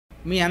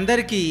మీ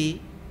అందరికీ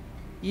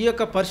ఈ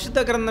యొక్క పరిశుద్ధ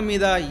గ్రంథం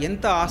మీద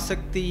ఎంత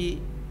ఆసక్తి,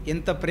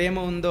 ఎంత ప్రేమ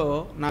ఉందో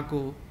నాకు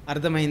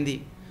అర్థమైంది.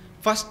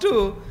 ఫస్ట్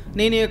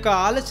నేను ఈ యొక్క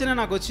ఆలోచన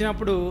నాకు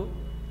వచ్చినప్పుడు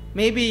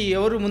మేబీ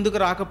ఎవరు ముందుకు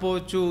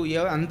రాకపోవచ్చు,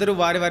 అందరూ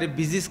వారి వారి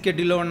బిజీ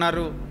స్కెడ్యూల్లో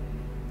ఉన్నారు.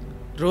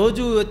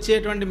 రోజు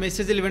వచ్చేటువంటి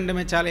మెసేజ్లు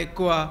వినడమే చాలా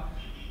ఎక్కువ.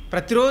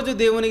 ప్రతిరోజు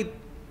దేవుని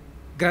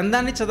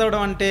గ్రంథాన్ని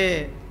చదవడం అంటే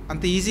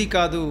అంత ఈజీ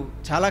కాదు.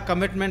 చాలా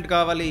కమిట్మెంట్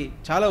కావాలి,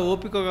 చాలా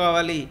ఓపిక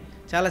కావాలి,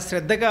 చాలా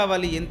శ్రద్ధ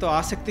కావాలి, ఎంతో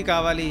ఆసక్తి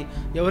కావాలి.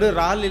 ఎవరు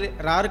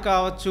రారు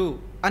కావచ్చు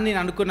అని నేను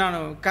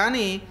అనుకున్నాను.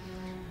 కానీ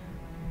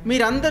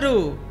మీరందరూ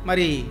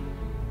మరి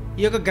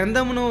ఈ యొక్క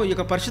గ్రంథమును, ఈ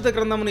యొక్క పరిశుద్ధ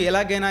గ్రంథమును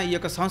ఎలాగైనా ఈ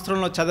యొక్క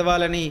సంవత్సరంలో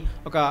చదవాలని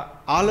ఒక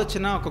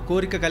ఆలోచన, ఒక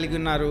కోరిక కలిగి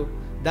ఉన్నారు.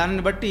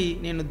 దానిని బట్టి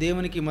నేను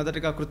దేవునికి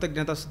మొదటగా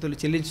కృతజ్ఞతాస్తుతులు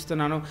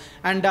చెల్లించుతున్నాను.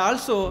 And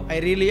also I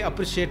really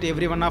appreciate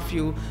every one of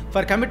you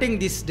for committing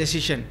this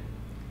decision.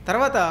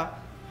 తర్వాత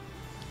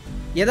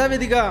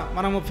యథావిధిగా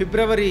మనము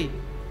ఫిబ్రవరి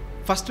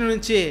 1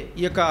 నుంచే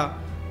ఈ యొక్క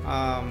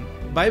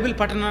బైబిల్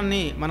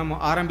పఠనాన్ని మనము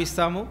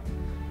ఆరంభిస్తాము.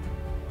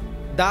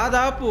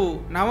 దాదాపు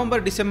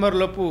నవంబర్, డిసెంబర్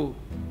లోపు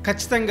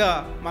ఖచ్చితంగా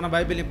మన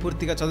బైబిల్ని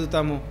పూర్తిగా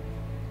చదువుతాము.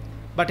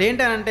 బట్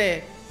ఏంటంటే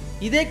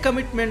ఇదే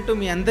కమిట్మెంట్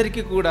మీ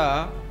అందరికీ కూడా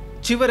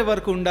చివరి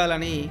వరకు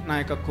ఉండాలని నా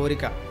యొక్క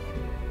కోరిక.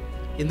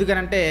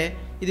 ఎందుకనంటే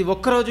ఇది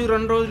ఒక్కరోజు,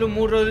 2 రోజులు,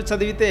 3 రోజులు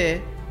చదివితే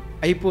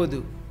అయిపోదు.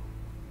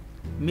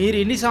 మీరు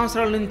ఇన్ని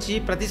సంవత్సరాల నుంచి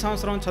ప్రతి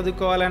సంవత్సరం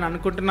చదువుకోవాలని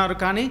అనుకుంటున్నారు,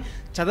 కానీ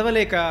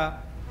చదవలేక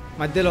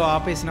మధ్యలో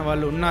ఆపేసిన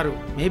వాళ్ళు ఉన్నారు.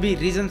 Maybe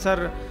reasons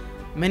are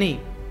many.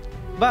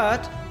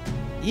 But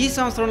ఈ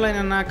సంవత్సరంలో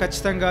అయినా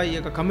ఖచ్చితంగా ఈ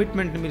యొక్క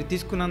కమిట్మెంట్ మీరు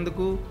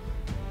తీసుకున్నందుకు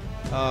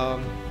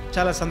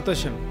చాలా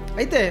సంతోషం.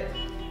 అయితే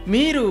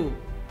మీరు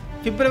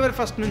ఫిబ్రవరి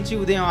 1 నుంచి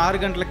ఉదయం 6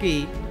 గంటలకి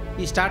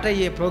ఈ స్టార్ట్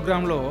అయ్యే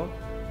ప్రోగ్రాంలో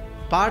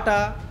పాట,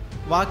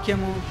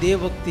 వాక్యము,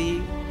 దేవోక్తి,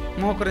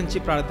 మోకరించి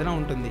ప్రార్థన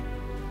ఉంటుంది.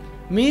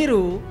 మీరు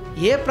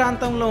ఏ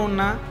ప్రాంతంలో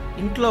ఉన్నా,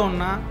 ఇంట్లో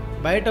ఉన్నా,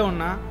 బయట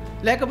ఉన్నా,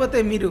 లేకపోతే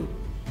మీరు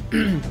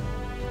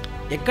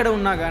ఎక్కడ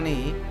ఉన్నా కానీ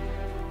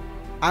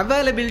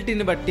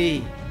అవైలబిలిటీని బట్టి,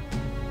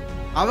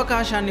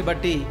 అవకాశాన్ని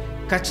బట్టి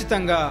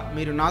ఖచ్చితంగా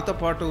మీరు నాతో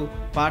పాటు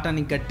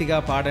పాటని గట్టిగా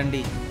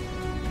పాడండి.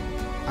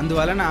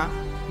 అందువలన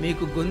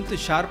మీకు గొంతు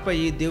షార్ప్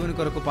అయ్యి దేవుని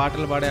కొరకు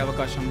పాటలు పాడే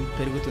అవకాశం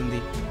పెరుగుతుంది.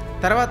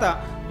 తర్వాత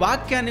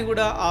వాక్యాన్ని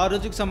కూడా ఆ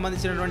రోజుకు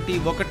సంబంధించినటువంటి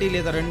 1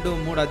 లేదా 2,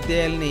 3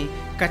 అధ్యాయాలని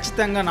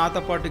ఖచ్చితంగా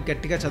నాతో పాటు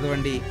గట్టిగా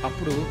చదవండి.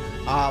 అప్పుడు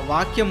ఆ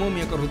వాక్యము మీ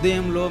యొక్క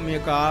హృదయంలో, మీ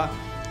యొక్క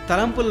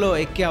తలంపుల్లో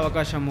ఎక్కే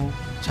అవకాశము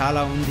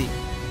చాలా ఉంది.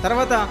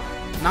 తర్వాత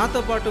నాతో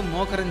పాటు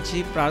మోకరించి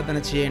ప్రార్థన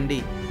చేయండి.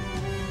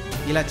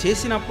 ఇలా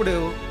చేసినప్పుడు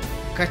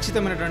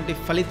ఖచ్చితమైనటువంటి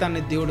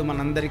ఫలితాన్ని దేవుడు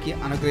మనందరికీ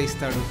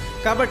అనుగ్రహిస్తాడు.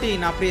 కాబట్టి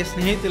నా ప్రియ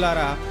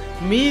స్నేహితులారా,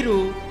 మీరు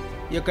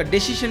ఈ యొక్క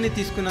డెసిషన్ని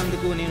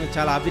తీసుకున్నందుకు నేను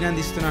చాలా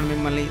అభినందిస్తున్నాను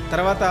మిమ్మల్ని.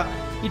 తర్వాత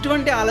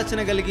ఇటువంటి ఆలోచన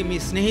కలిగి మీ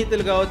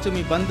స్నేహితులు కావచ్చు,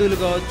 మీ బంధువులు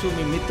కావచ్చు,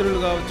 మీ మిత్రులు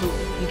కావచ్చు,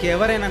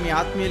 ఇంకెవరైనా మీ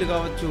ఆత్మీయులు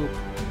కావచ్చు,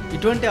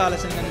 ఇటువంటి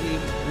ఆలోచన కలిగి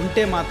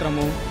ఉంటే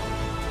మాత్రము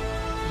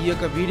ఈ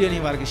యొక్క వీడియోని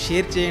వారికి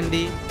షేర్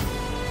చేయండి.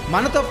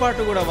 మనతో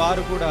పాటు కూడా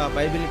వారు కూడా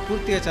బైబిల్ని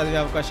పూర్తిగా చదివే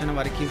అవకాశాన్ని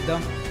వారికి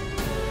ఇద్దాం.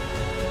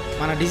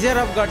 మన డిజైర్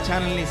ఆఫ్ గాడ్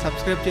ఛానల్ని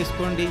సబ్స్క్రైబ్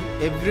చేసుకోండి.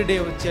 ఎవ్రీడే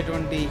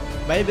వచ్చేటువంటి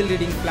బైబిల్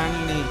రీడింగ్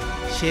ప్లాన్ని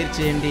షేర్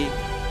చేయండి.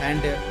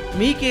 అండ్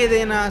మీకు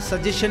ఏదైనా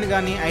సజెషన్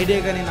కానీ, ఐడియా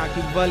కానీ నాకు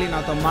ఇవ్వాలి,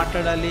 నాతో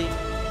మాట్లాడాలి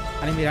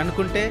అని మీరు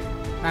అనుకుంటే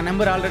నా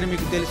నెంబర్ ఆల్రెడీ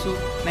మీకు తెలుసు,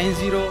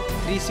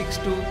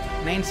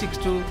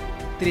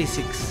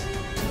 9036296236.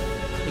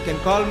 You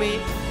can call me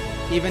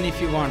even if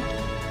you want.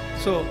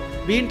 So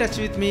be in touch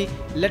with me.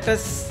 Let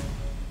us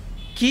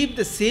keep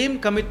the same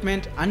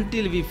commitment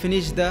until we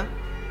finish the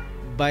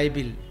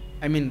Bible.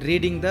 I mean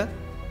reading the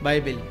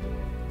Bible.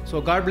 So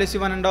God bless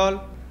you one and all.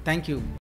 Thank you.